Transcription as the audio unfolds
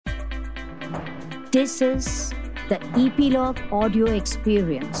This is the Epilogue audio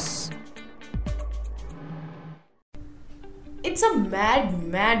experience. It's a mad,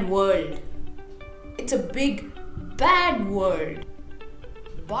 mad world. It's a big, bad world.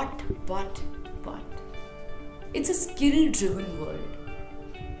 But, it's a skill-driven world.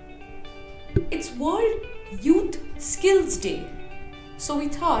 It's World Youth Skills Day. So we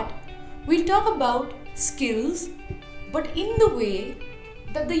thought we'll talk about skills, but in the way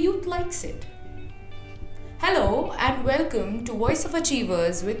that the youth likes it. Hello and welcome to Voice of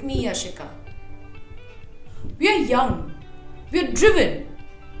Achievers with me, Yashika. We are young, we are driven,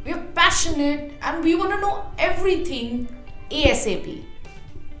 we are passionate, and we want to know everything ASAP.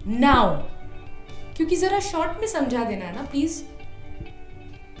 Now. क्योंकि जरा short में समझा देना है ना please.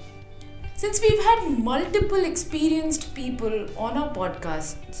 Since we've had multiple experienced people on our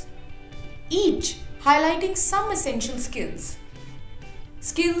podcasts, each highlighting some essential skills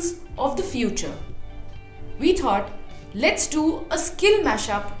of the future, we thought let's do a skill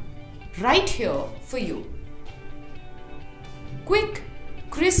mashup right here for you. Quick,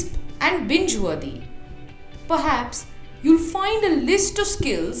 crisp and binge-worthy. Perhaps you'll find a list of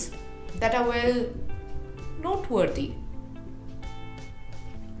skills that are noteworthy.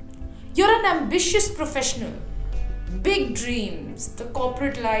 You're an ambitious professional, big dreams, the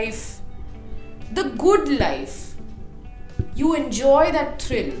corporate life, the good life. You enjoy that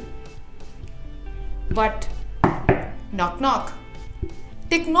thrill. But knock knock.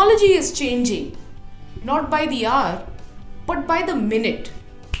 Technology is changing, not by the hour, but by the minute.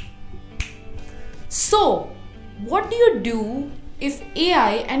 So, what do you do if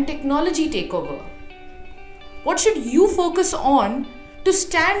AI and technology take over? What should you focus on to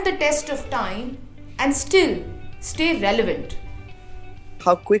stand the test of time and still stay relevant?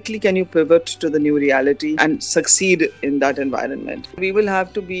 How quickly can you pivot to the new reality and succeed in that environment? We will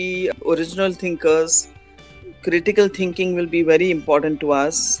have to be original thinkers. Critical thinking will be very important to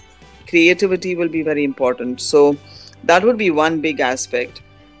us. Creativity will be very important. So that would be one big aspect.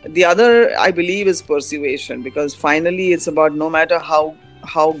 The other, I believe, is persuasion, because finally it's about no matter how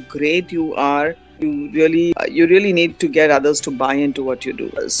great you are, you really need to get others to buy into what you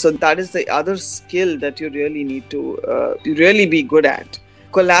do. So that is the other skill that you really need to really be good at.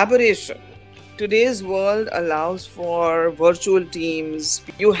 Collaboration. Today's world allows for virtual teams.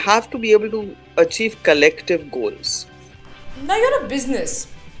 You have to be able to achieve collective goals. Now you're a business,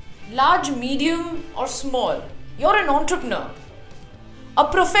 large, medium or small. You're an entrepreneur, a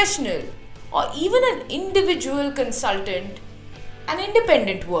professional, or even an individual consultant, an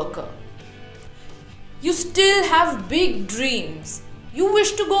independent worker. You still have big dreams. You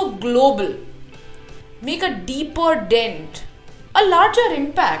wish to go global, make a deeper dent, a larger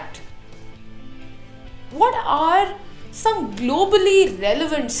impact. What are some globally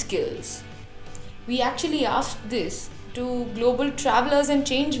relevant skills? We actually asked this to global travelers and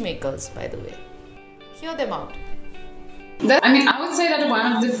change makers, by the way. Hear them out. I would say that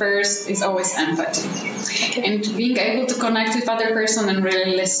one of the first is always empathy and being able to connect with other person and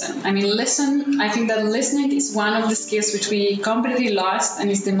really listen. I think that listening is one of the skills which we completely lost and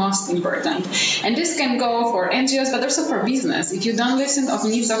is the most important. And this can go for NGOs, but also for business. If you don't listen to the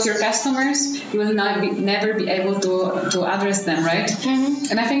needs of your customers, you will never be able to address them, right? Mm-hmm.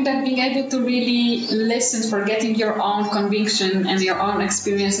 And I think that being able to really listen, forgetting your own conviction and your own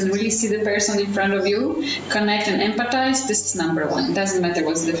experience and really see the person in front of you, connect and empathize, this is number one. It doesn't matter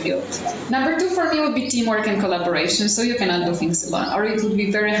what's the field. Number two for me would be teamwork and collaboration. So you cannot do things alone, or it would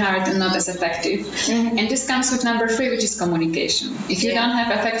be very hard and not as effective. Mm-hmm. And this comes with number three, which is communication. If you don't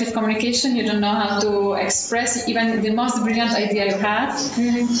have effective communication, you don't know how to express even the most brilliant idea you have,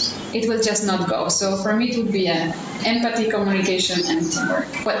 mm-hmm. It will just not go. So for me, it would be empathy, communication, and teamwork.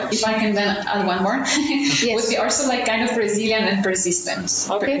 But if I can then add one more, yes. Would be also kind of resilient and persistence.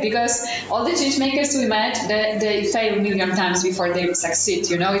 Okay. Because all the change makers we met, they fail a million times before they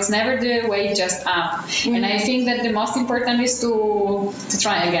succeed. It's never the way just up. Mm-hmm. And I think that the most important is to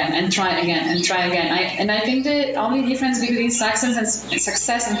try again and try again and try again. I think the only difference between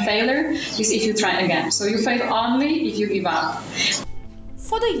success and failure is if you try again. So you fail only if you give up.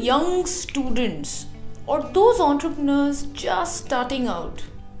 For the young students or those entrepreneurs just starting out,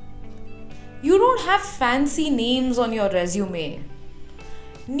 you don't have fancy names on your resume,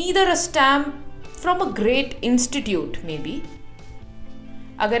 neither a stamp from a great institute maybe.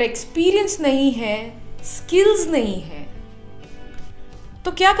 अगर experience नहीं है, skills नहीं है,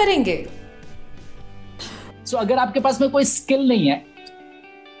 तो क्या करेंगे? अगर आपके पास में कोई स्किल नहीं है,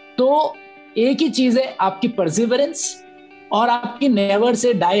 तो एक ही चीज है, आपकी परसिवरेंस और आपकी never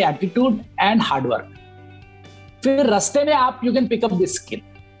say die attitude and hard work. फिर रास्ते में आप you can pick up this skill.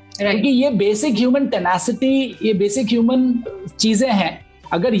 क्योंकि ये बेसिक ह्यूमन टेनासिटी, ये बेसिक ह्यूमन चीजें हैं,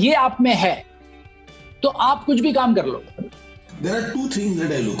 अगर ये आप में है तो आप कुछ भी काम कर लो. There are two things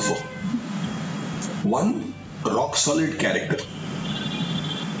that I look for. One, rock solid character.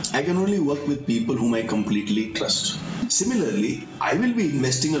 I can only work with people whom I completely trust. Similarly, I will be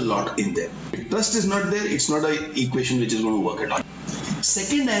investing a lot in them. If trust is not there, it's not an equation which is going to work at all.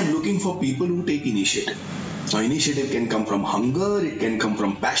 Second, I am looking for people who take initiative. Now, initiative can come from hunger, it can come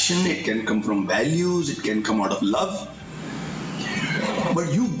from passion, it can come from values, it can come out of love.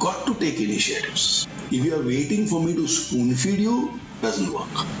 But you got to take initiatives. If you are waiting for me to spoon feed you, doesn't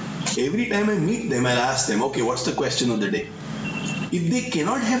work. Every time I meet them, I'll ask them, okay, what's the question of the day? If they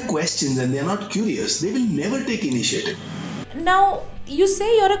cannot have questions and they are not curious, they will never take initiative. Now, you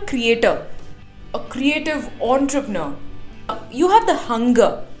say you're a creator, a creative entrepreneur. You have the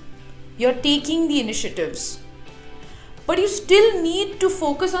hunger. You're taking the initiatives. But you still need to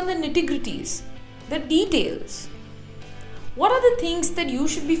focus on the nitty-gritties, the details. What are the things that you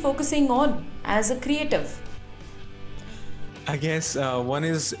should be focusing on as a creative? I guess one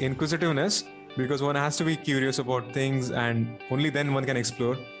is inquisitiveness, because one has to be curious about things and only then one can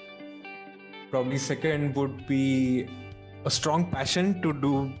explore. Probably second would be a strong passion to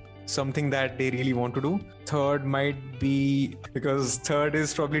do something that they really want to do. Third might be, because third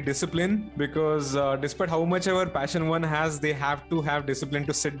is probably discipline, because despite how much ever passion one has, they have to have discipline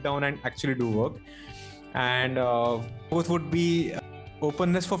to sit down and actually do work. And fourth would be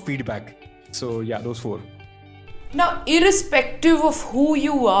openness for feedback. So yeah, those four. Now, irrespective of who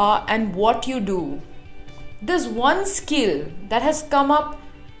you are and what you do, there's one skill that has come up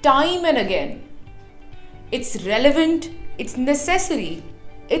time and again. It's relevant, it's necessary,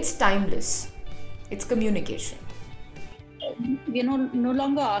 it's timeless. It's communication. No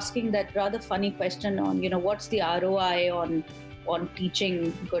longer asking that rather funny question on, what's the ROI on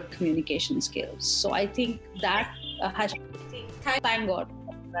teaching good communication skills. So I think that has, thank God,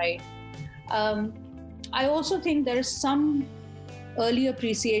 right? I also think there is some early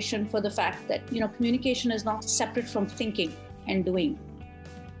appreciation for the fact that, communication is not separate from thinking and doing.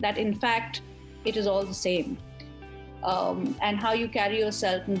 That in fact, it is all the same. And how you carry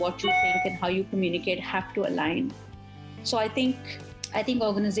yourself and what you think and how you communicate have to align. So I think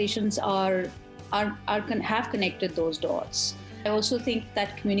organizations have connected those dots. I also think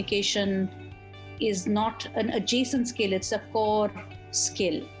that communication is not an adjacent skill, it's a core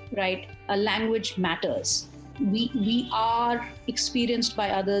skill, right? A language matters. We are experienced by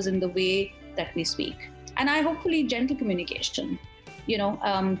others in the way that we speak. And hopefully gentle communication.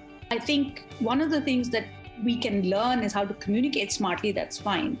 I think one of the things that we can learn is how to communicate smartly, that's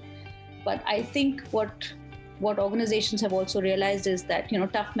fine. But I think what organizations have also realized is that,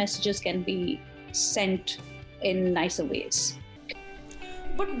 tough messages can be sent in nicer ways.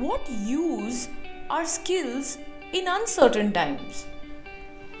 But what use are skills in uncertain times?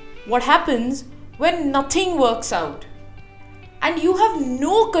 What happens when nothing works out and you have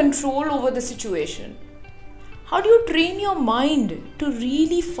no control over the situation? How do you train your mind to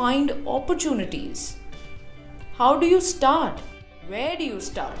really find opportunities? How do you start? Where do you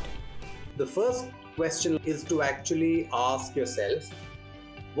start? The first question is to actually ask yourself,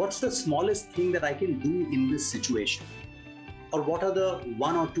 what's the smallest thing that I can do in this situation? Or what are the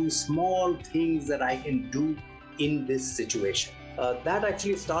one or two small things that I can do in this situation? That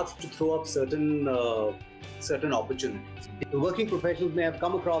actually starts to throw up certain opportunities. The working professionals may have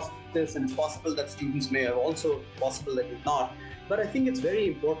come across this, and it's possible that students may have also, possible that it's not. But I think it's very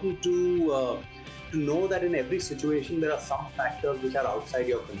important to know that in every situation there are some factors which are outside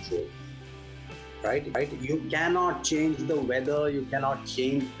your control. Right? You cannot change the weather, you cannot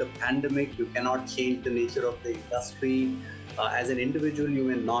change the pandemic, you cannot change the nature of the industry. As an individual, you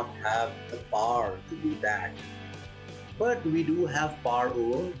may not have the power to do that. But we do have power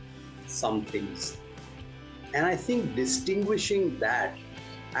over some things. And I think distinguishing that,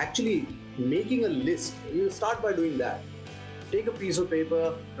 actually making a list, you start by doing that. Take a piece of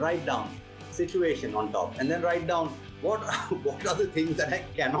paper, write down situation on top, and then write down what are the things that I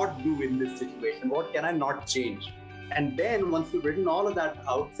cannot do in this situation? What can I not change? And then once you've written all of that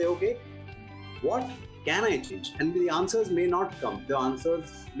out, say, okay, what can I change? And the answers may not come. The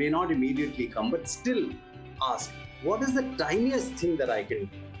answers may not immediately come, but still ask, what is the tiniest thing that I can do?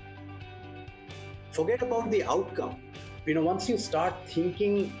 Forget about the outcome. Once you start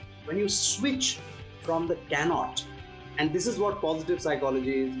thinking, when you switch from the cannot, and this is what positive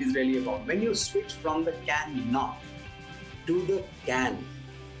psychology is really about. When you switch from the cannot to the can,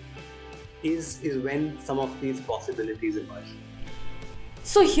 is when some of these possibilities emerge.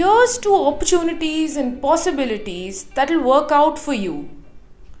 So here's two opportunities and possibilities that will work out for you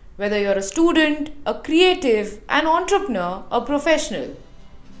Whether you're a student, a creative, an entrepreneur, a professional,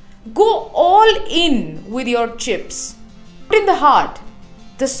 go all in with your chips. Put in the heart,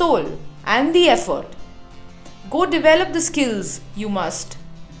 the soul, and the effort. Go develop the skills you must.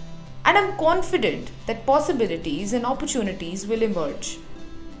 And I'm confident that possibilities and opportunities will emerge.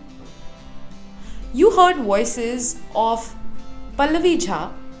 You heard voices of Pallavi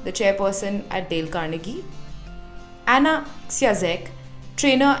Jha, the chairperson at Dale Carnegie, Anna Ksiazek,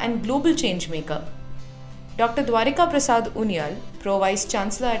 trainer and global changemaker, Dr. Dwarika Prasad Unyal, Pro Vice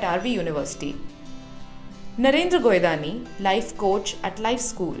Chancellor at RV University, Narendra Goidani, life coach at Life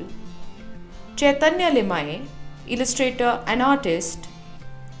School, Chaitanya Limaye, illustrator and artist,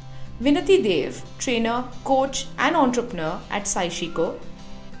 Vinati Dev, trainer, coach and entrepreneur at Saishiko,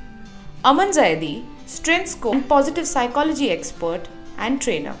 Aman Zaidi, strengths coach and positive psychology expert and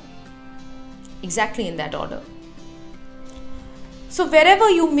trainer. Exactly in that order. So wherever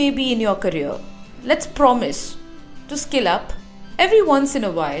you may be in your career, let's promise to skill up every once in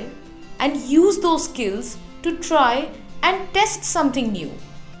a while and use those skills to try and test something new.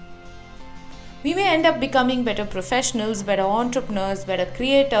 We may end up becoming better professionals, better entrepreneurs, better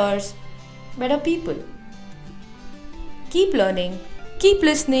creators, better people. Keep learning, keep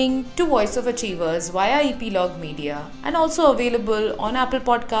listening to Voice of Achievers via Epilogue Media, and also available on Apple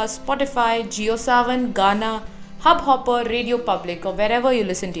Podcasts, Spotify, JioSaavn, Gaana, Hubhopper, Radio Public, or wherever you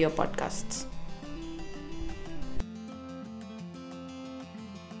listen to your podcasts.